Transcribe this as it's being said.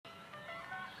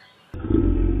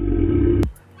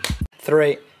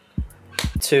3,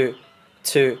 2,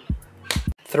 2,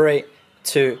 3,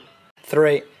 2,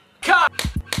 3. Cut!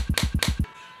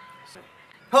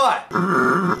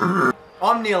 Hi!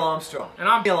 I'm Neil Armstrong. And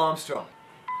I'm Neil Armstrong.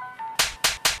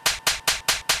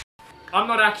 I'm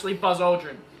not actually Buzz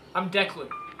Aldrin. I'm Declan.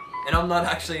 And I'm not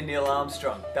actually Neil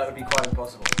Armstrong. That would be quite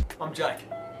impossible. I'm Jake.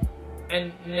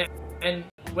 And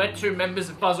we're two members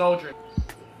of Buzz Aldrin.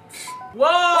 Whoa!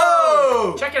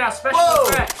 Whoa! Check out our special Whoa!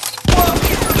 effects.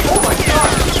 Whoa! Oh my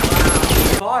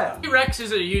god! Fire! T-Rex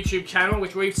is a YouTube channel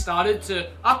which we've started to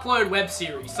upload web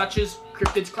series such as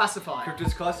Cryptids Classified.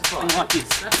 Cryptids Classified. Like this.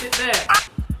 That's it there.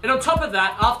 And on top of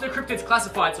that, after Cryptids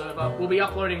Classified's over, we'll be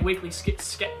uploading weekly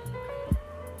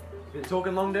Been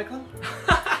talking long, Declan?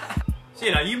 So,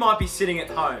 you know, you might be sitting at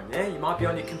home, yeah? You might be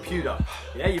on your computer.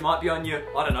 Yeah, you might be on your,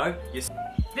 I don't know, your...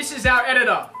 This is our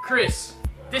editor, Chris.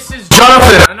 This is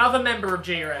Jonathan, another member of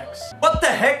G-Rex. What the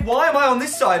heck? Why am I on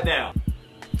this side now?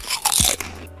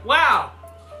 Wow.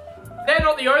 They're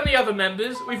not the only other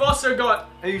members. We've also got...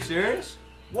 Are you serious?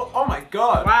 What? Oh my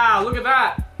god. Wow, look at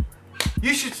that.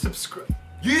 You should subscribe.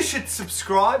 You should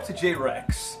subscribe to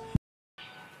G-Rex.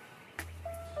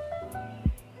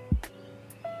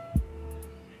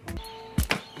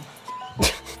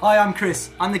 Hi, I'm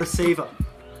Chris. I'm the receiver.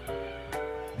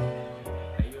 Are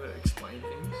you gonna explain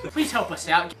things? Please help us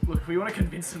out. Look, if we want to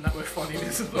convince them that we're funny,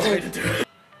 this is the way to do it.